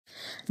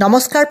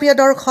নমস্কাৰ প্ৰিয়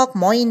দৰ্শক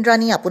মই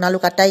ইন্দ্ৰাণী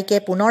আপোনালোক আটাইকে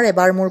পুনৰ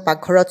এবাৰ মোৰ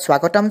পাকঘৰত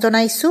স্বাগতম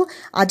জনাইছো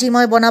আজি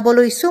মই বনাব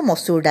লৈছো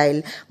মসুৰ দাইল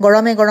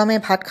গৰমে গৰমে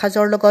ভাত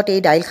খাজৰ লগত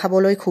এই দাইল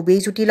খাবলৈ খুবেই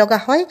জুতি লগা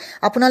হয়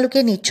আপোনালোকে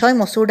নিশ্চয়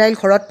মসুৰ দাইল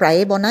ঘৰত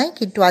প্ৰায়ে বনায়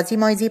কিন্তু আজি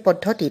মই যি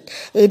পদ্ধতিত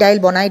এই দাইল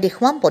বনাই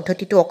দেখুৱাম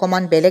পদ্ধতিটো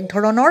অকমান বেলেগ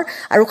ধৰণৰ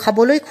আৰু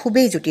খাবলৈ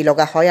খুবেই জুতি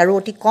লগা হয় আৰু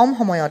অতি কম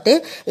সময়তে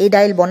এই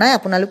দাইল বনাই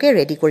আপোনালোকে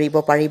ৰেডি কৰিব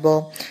পাৰিব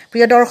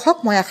প্ৰিয় দৰ্শক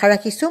মই আশা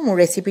ৰাখিছো মোৰ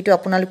ৰেচিপিটো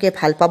আপোনালোকে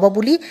ভাল পাব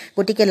বুলি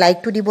গতিকে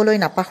লাইকটো দিবলৈ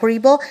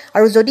নাপাহৰিব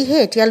আৰু যদিহে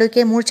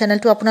এতিয়ালৈকে মোৰ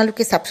চেনেলটো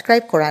আপোনালোকে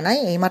সাবস্ক্ৰাইব কৰা নাই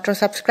এই মাত্ৰ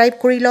সাবস্ক্ৰাইব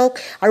কৰি লওক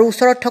আৰু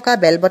ওচৰত থকা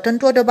বেল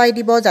বাটনটো দবাই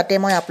দিব যাতে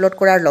মই আপলোড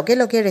কৰাৰ লগে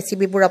লগে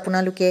ৰেচিপিবোৰ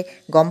আপোনালোকে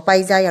গম পাই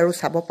যায় আৰু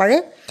চাব পাৰে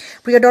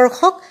প্ৰিয়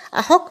দৰ্শক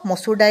আহক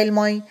মসুৰ দাইল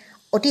মই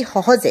অতি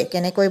সহজে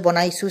কেনেকৈ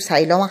বনাইছো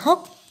চাই লওঁ আহক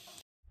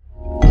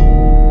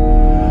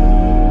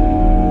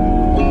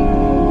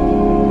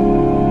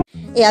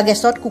এয়া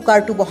গেছত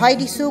কুকাৰটো বহাই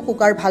দিছো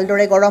কুকাৰ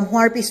ভালদৰে গৰম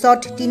হোৱাৰ পিছত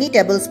 3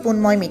 টেবুলস্পুন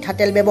মই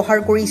মিঠাতেল ব্যৱহাৰ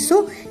কৰিছো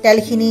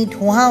তেলখিনি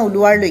ধোঁৱা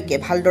ওলোৱাৰ লৈকে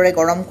ভালদৰে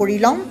গৰম কৰি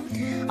লম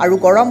আৰু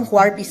গৰম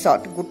হোৱাৰ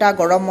পিছত গোটা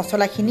গৰম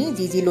মছলাখিনি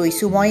যি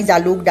লৈছো মই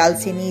জালুক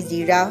ডালচেনি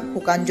জিৰা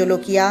শুকান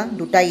জলকীয়া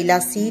দুটা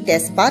ইলাচি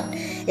তেজপাত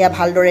এয়া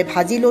ভালদৰে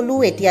ভাজি ললো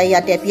এতিয়া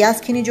ইয়াতে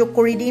পিয়াজখিনি যোগ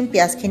কৰি দিম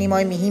পিয়াজখিনি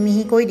মই মিহি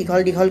মিহিকৈ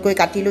দীঘলকৈ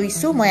কাটি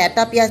লৈছো মই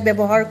এটা পিয়াজ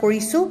ব্যৱহাৰ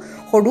কৰিছো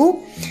সৰু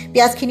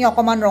পিয়াজখিনি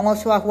অকমান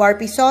ৰঙচুৱা হোৱাৰ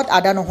পিছত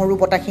আদা নহৰু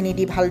বটাখিনি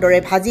দি ভালদৰে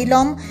ভাজি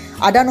লম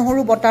আদা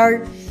নহৰু বটাৰ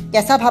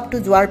কেঁচা ভাৱটো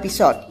যোৱাৰ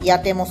পিছত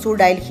ইয়াতে মসুৰ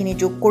দাইলখিনি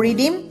যোগ কৰি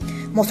দিম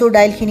মসুৰ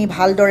দাইলখিনি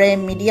ভালদৰে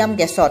মিডিয়াম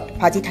গেছত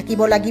ভাজি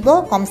থাকিব লাগিব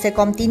কমসে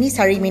কম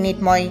 3-4 মিনিট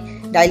মই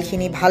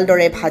দাইলখিনি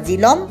ভালদৰে ভাজি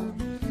লম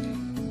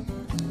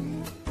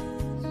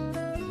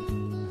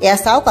এয়া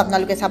চাওক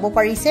আপোনালোকে চাব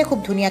পাৰিছে খুব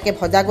ধুনীয়াকৈ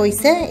ভজা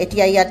গৈছে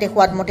এতিয়া ইয়াতে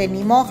সোৱাদমতে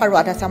নিমখ আৰু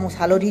আধা চামুচ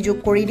হালধি যোগ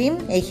কৰি দিম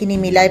এইখিনি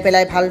মিলাই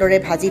পেলাই ভালদৰে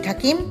ভাজি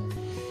থাকিম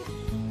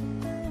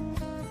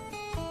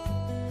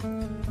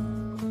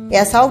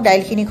এয়া চাওক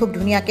দাইলখিনি খুব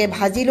ধুনীয়াকৈ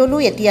ভাজি ললো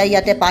এতিয়া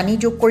ইয়াতে পানী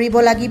যোগ কৰিব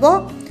লাগিব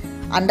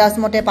আন্দাজ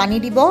মতে পানী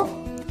দিব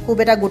খুব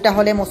এটা গোটা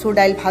হলে মসুৰ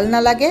দাইল ভাল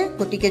নালাগে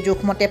গতিকে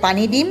জোখমতে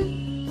পানী দিম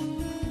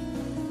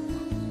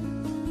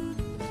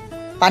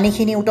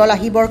পানীখিনি উতল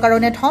আহিবৰ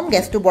কাৰণে থম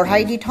গেছটো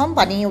বঢ়াই দি থম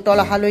পানী উতল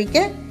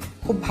আহালৈকে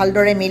খুব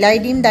ভালদৰে মিলাই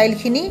দিম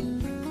দাইলখিনি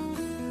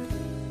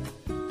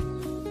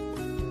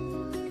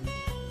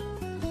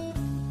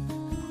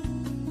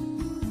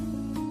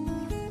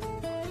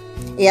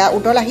এয়া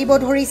উতল আহিব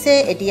ধৰিছে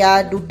এতিয়া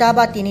দুটা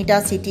বা তিনিটা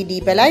সিটি দি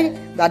পেলাই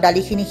বা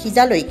দালিখিনি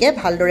সিজালৈকে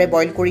ভালদৰে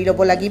বইল কৰি ল'ব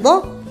লাগিব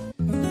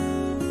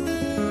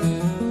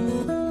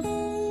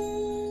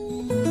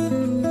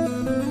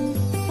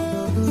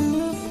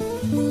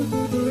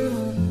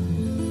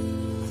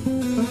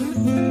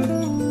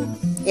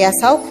এয়া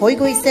চাওক হৈ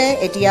গৈছে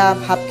এতিয়া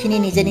ভাপখিনি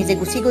নিজে নিজে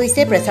গুছি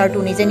গৈছে প্ৰেছাৰটো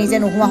নিজে নিজে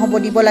নোহোৱা হ'ব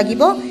দিব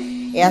লাগিব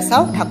এয়া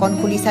চাওক ঢাকন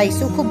খুলি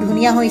চাইছো খুব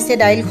ধুনীয়া হৈছে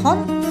দাইলখন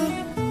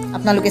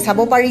আপোনালোকে চাব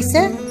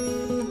পাৰিছে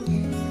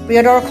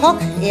প্ৰিয় দৰ্শক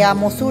এয়া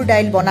মসুৰ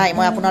দাইল বনাই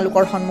মই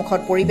আপোনালোকৰ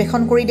সন্মুখত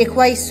পৰিবেশন কৰি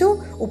দেখুৱাইছো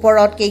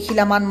ওপৰত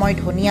কেইখিলামান মই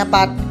ধনিয়া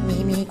পাত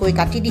মিহি মিহিকৈ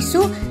কাটি দিছো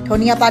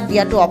ধনিয়া পাত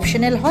দিয়াটো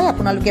অপচনেল হয়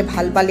আপোনালোকে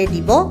ভাল পালে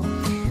দিব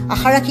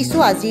আশা ৰাখিছো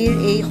আজিৰ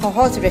এই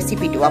সহজ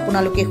ৰেচিপিটো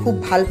আপোনালোকে খুব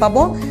ভাল পাব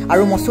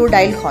আৰু মসুৰ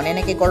দাইলখন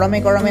এনেকৈ গৰমে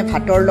গৰমে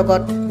ভাতৰ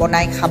লগত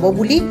বনাই খাব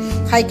বুলি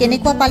খাই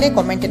কেনেকুৱা পালে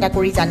কমেন্ট এটা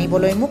কৰি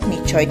জানিবলৈ মোক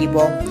নিশ্চয় দিব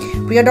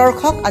প্ৰিয়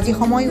দৰ্শক আজি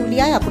সময়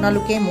উলিয়াই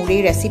আপোনালোকে মোৰ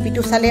এই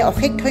ৰেচিপিটো চালে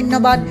অশেষ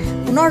ধন্যবাদ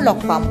পুনৰ লগ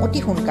পাম অতি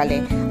সোনকালে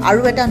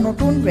আৰু এটা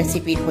নতুন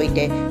ৰেচিপিৰ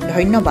সৈতে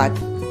ধন্যবাদ